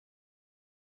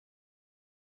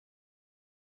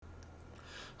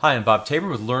Hi, I'm Bob Tabor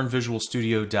with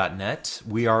LearnVisualStudio.net.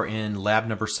 We are in lab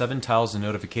number 7, Tiles and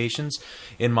Notifications.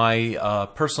 In my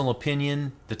personal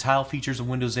opinion, the tile features of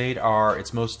Windows 8 are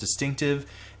its most distinctive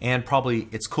and probably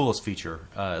its coolest feature,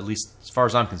 at least as far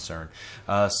as I'm concerned.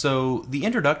 So the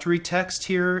introductory text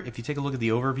here, if you take a look at the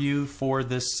overview for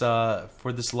this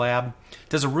lab,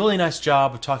 does a really nice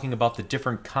job of talking about the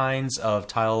different kinds of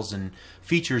tiles and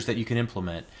features that you can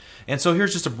implement. And so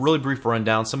here's just a really brief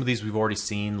rundown. Some of these we've already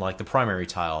seen, like the primary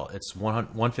tile. It's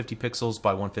 150 pixels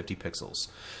by 150 pixels.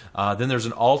 Then there's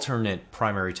an alternate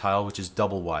primary tile, which is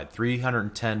double wide,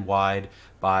 310 wide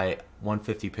by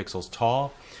 150 pixels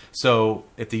tall. So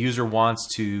if the user wants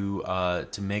to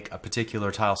make a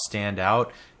particular tile stand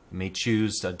out, you may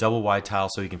choose a double wide tile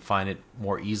so you can find it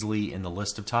more easily in the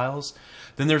list of tiles.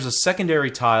 Then there's a secondary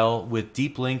tile with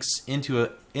deep links into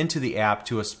the app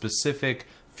to a specific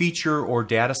feature or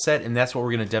data set, and that's what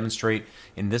we're going to demonstrate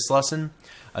in this lesson.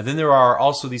 Then there are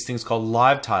also these things called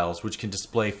live tiles, which can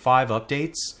display 5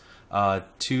 updates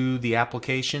to the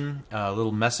application,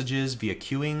 little messages via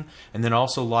queuing, and then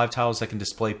also live tiles that can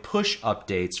display push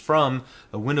updates from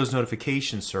the Windows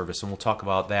notification service, and we'll talk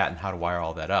about that and how to wire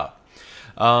all that up.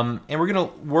 And we're going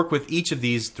to work with each of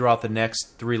these throughout the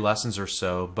next 3 lessons or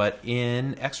so, but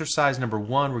in exercise number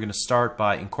 1, we're going to start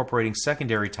by incorporating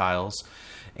secondary tiles.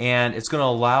 And it's going to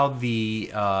allow the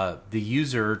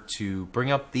user to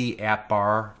bring up the app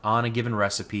bar on a given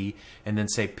recipe and then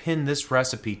say pin this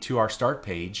recipe to our start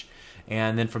page,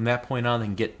 and then from that point on they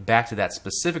can get back to that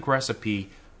specific recipe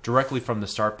directly from the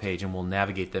start page, and we'll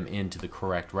navigate them into the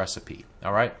correct recipe.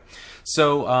 Alright,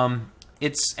 so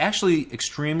it's actually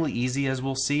extremely easy, as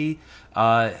we'll see.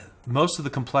 Most of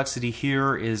the complexity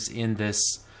here is in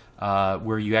this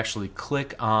where you actually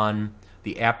click on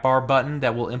the app bar button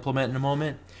that we'll implement in a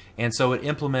moment. And so it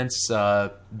implements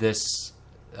this,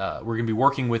 we're going to be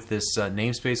working with this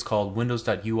namespace called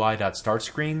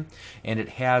windows.ui.startScreen, and it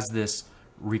has this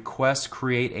request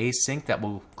create async that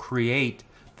will create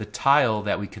the tile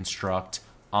that we construct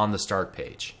on the start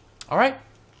page. Alright,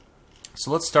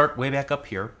 so let's start way back up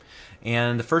here.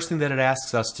 And the first thing that it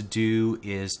asks us to do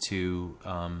is to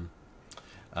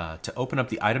open up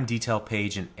the item detail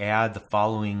page and add the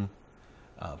following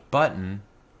button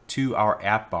to our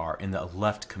app bar in the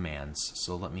left commands.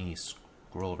 So let me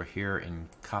scroll over here and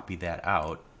copy that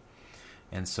out.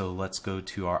 And so let's go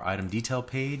to our item detail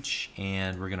page,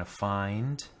 and we're going to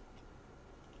find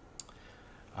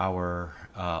our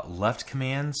left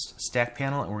commands stack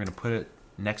panel, and we're going to put it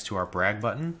next to our brag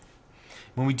button.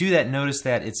 When we do that, notice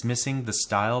that it's missing the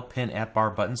style pin app bar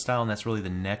button style, and that's really the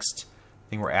next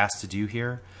thing we're asked to do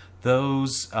here.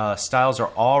 Those styles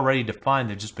are already defined.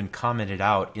 They've just been commented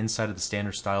out inside of the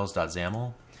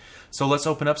standardstyles.xaml. So let's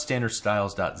open up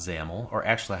standardstyles.xaml, or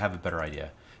actually I have a better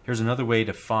idea. Here's another way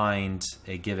to find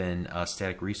a given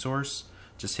static resource.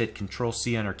 Just hit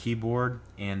Control-C on our keyboard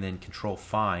and then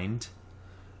Control-Find.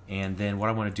 And then what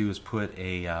I want to do is put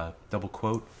a double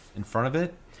quote in front of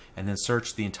it and then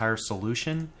search the entire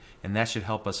solution, and that should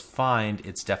help us find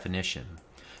its definition.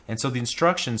 And so the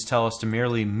instructions tell us to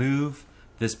merely move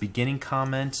this beginning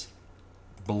comment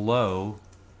below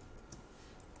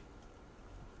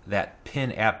that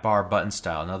pin app bar button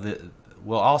style. Now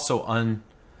we'll also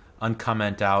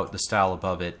uncomment out the style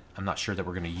above it. I'm not sure that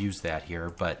we're going to use that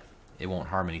here, but it won't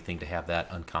harm anything to have that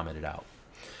uncommented out.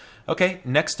 Okay,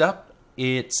 next up,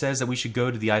 it says that we should go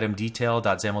to the item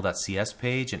detail.xaml.cs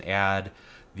page and add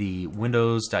the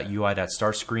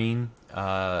windows.ui.startScreen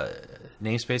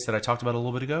namespace that I talked about a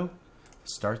little bit ago.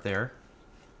 Start there.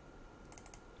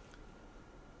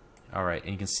 Alright,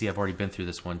 and you can see I've already been through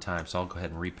this one time, so I'll go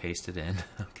ahead and repaste it in.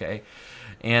 Okay,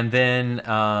 and then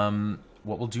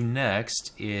what we'll do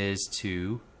next is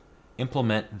to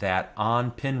implement that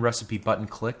on pin recipe button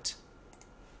clicked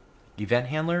event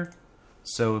handler.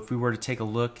 So if we were to take a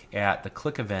look at the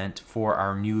click event for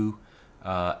our new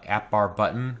app bar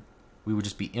button, we would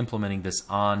just be implementing this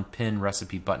on pin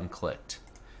recipe button clicked.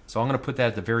 So I'm going to put that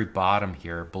at the very bottom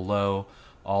here, below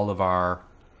all of our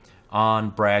on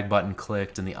brag button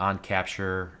clicked and the on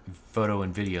capture photo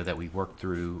and video that we worked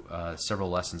through several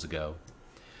lessons ago.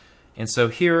 And so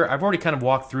here I've already kind of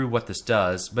walked through what this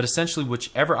does, but essentially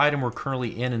whichever item we're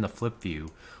currently in the flip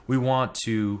view, we want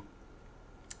to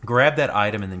grab that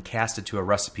item and then cast it to a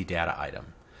recipe data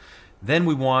item. Then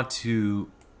we want to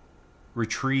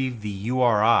retrieve the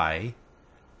URI,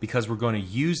 because we're going to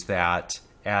use that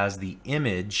as the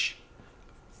image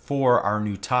for our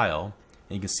new tile.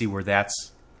 And you can see where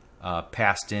that's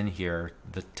passed in here.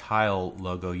 The tile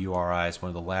logo URI is one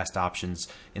of the last options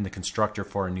in the constructor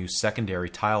for a new secondary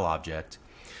tile object.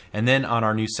 And then on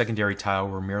our new secondary tile,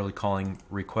 we're merely calling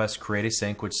request create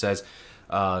async, which says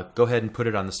go ahead and put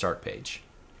it on the start page.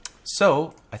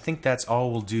 So I think that's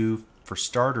all we'll do for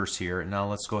starters here. Now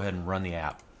let's go ahead and run the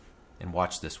app and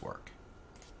watch this work.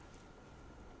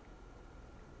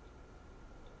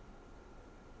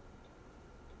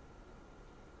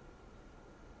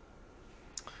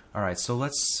 All right, so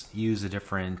let's use a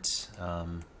different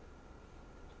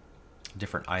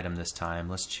item this time.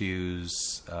 Let's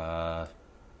choose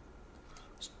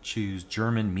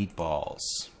German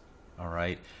meatballs. All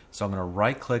right, so I'm going to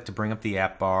right-click to bring up the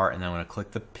app bar, and then I'm going to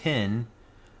click the pin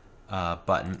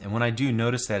button. And when I do,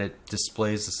 notice that it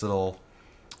displays this little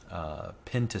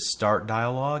pin to start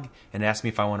dialog and asks me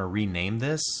if I want to rename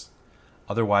this.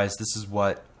 Otherwise, this is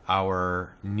what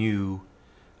our new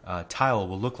tile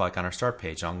will look like on our start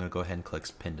page. I'm going to go ahead and click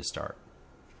pin to start.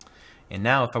 And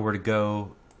now if I were to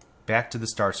go back to the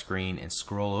start screen and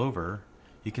scroll over,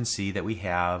 you can see that we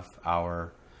have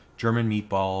our German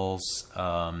meatballs,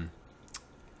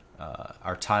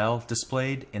 our tile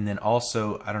displayed, and then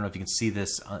also, I don't know if you can see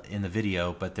this in the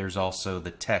video, but there's also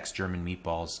the text German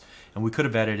meatballs, and we could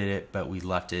have edited it, but we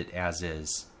left it as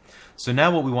is. So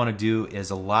now what we want to do is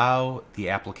allow the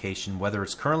application, whether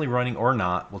it's currently running or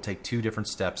not, we'll take two different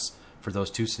steps for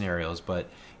those two scenarios, but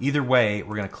either way,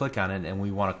 we're going to click on it and we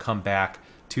want to come back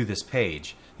to this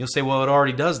page. You'll say, well, it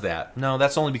already does that. No,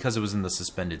 that's only because it was in the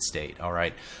suspended state, all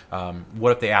right?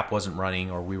 What if the app wasn't running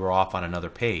or we were off on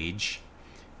another page?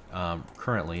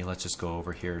 Currently, let's just go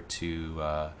over here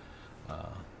to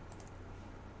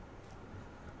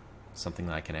something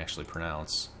that I can actually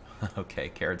pronounce. Okay,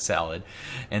 carrot salad.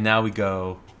 And now we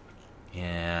go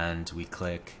and we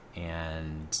click,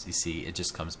 and you see it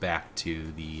just comes back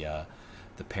to the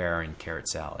pear and carrot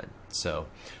salad. So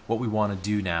what we want to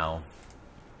do now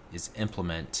is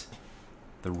implement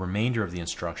the remainder of the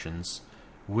instructions,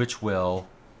 which will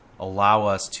allow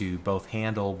us to both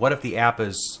handle, what if the app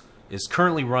is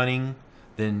currently running,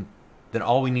 then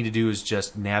all we need to do is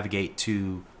just navigate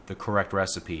to the correct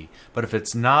recipe. But if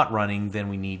it's not running, then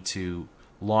we need to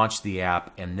launch the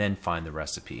app and then find the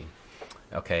recipe.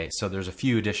 Okay, so there's a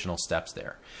few additional steps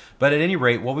there. But at any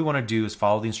rate, what we want to do is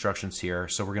follow the instructions here.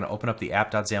 So we're going to open up the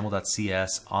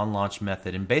app.xaml.cs on launch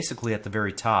method, and basically at the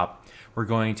very top, we're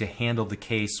going to handle the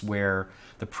case where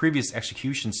the previous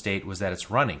execution state was that it's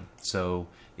running. So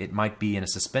it might be in a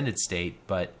suspended state,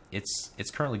 but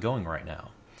it's currently going right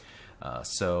now.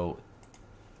 So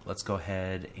let's go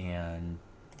ahead and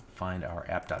find our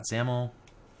app.xaml,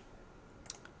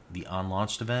 the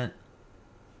onLaunched event,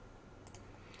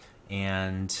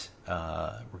 and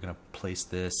we're going to place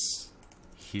this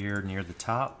here near the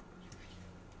top.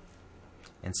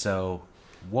 And so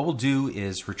what we'll do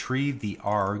is retrieve the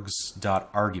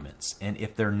args.arguments, and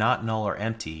if they're not null or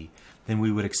empty, then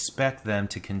we would expect them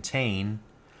to contain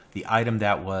the item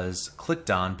that was clicked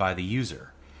on by the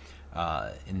user.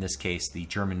 In this case, the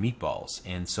German meatballs.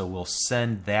 And so we'll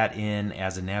send that in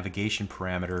as a navigation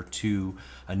parameter to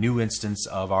a new instance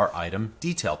of our item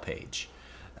detail page.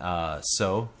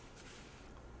 So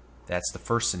that's the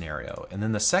first scenario. And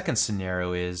then the second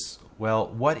scenario is, well,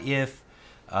 what if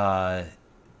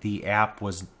the app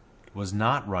was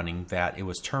not running, that it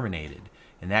was terminated?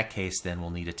 In that case, then we'll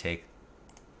need to take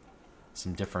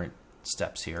some different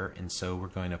steps here. And so we're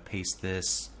going to paste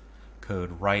this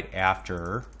code right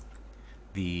after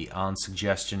the on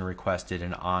suggestion requested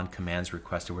and on commands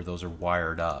requested, where those are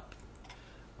wired up.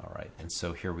 All right, and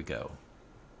so here we go.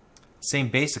 Same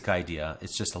basic idea,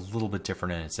 it's just a little bit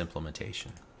different in its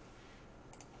implementation.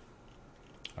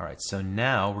 All right, so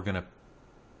now we're going to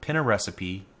pin a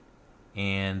recipe,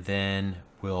 and then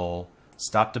we'll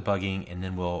stop debugging, and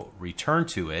then we'll return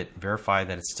to it, verify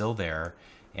that it's still there,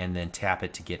 and then tap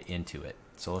it to get into it.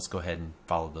 So let's go ahead and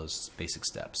follow those basic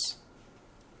steps.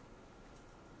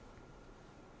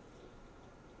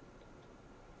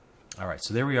 All right,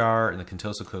 so there we are in the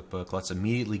Contoso Cookbook. Let's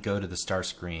immediately go to the start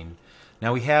screen.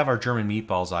 Now we have our German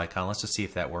meatballs icon. Let's just see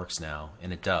if that works now,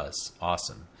 and it does.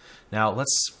 Awesome. Now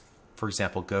let's, for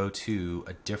example, go to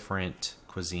a different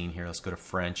cuisine here. Let's go to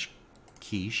French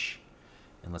quiche,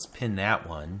 and let's pin that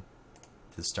one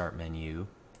to the start menu.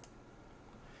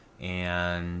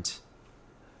 And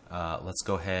let's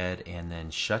go ahead and then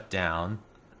shut down,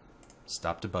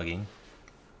 stop debugging,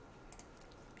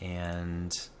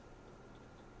 and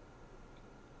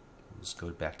let's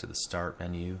go back to the start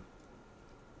menu.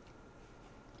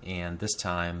 And this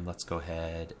time, let's go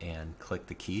ahead and click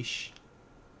the quiche,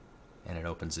 and it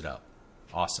opens it up.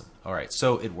 Awesome. All right,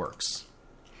 so it works.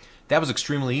 That was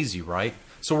extremely easy, right?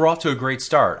 So we're off to a great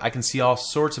start. I can see all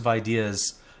sorts of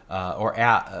ideas or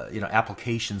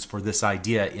applications for this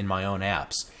idea in my own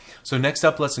apps. So next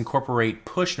up, let's incorporate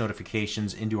push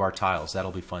notifications into our tiles.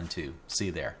 That'll be fun too. See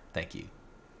you there. Thank you.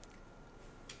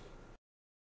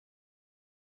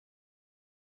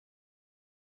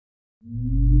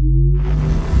 you.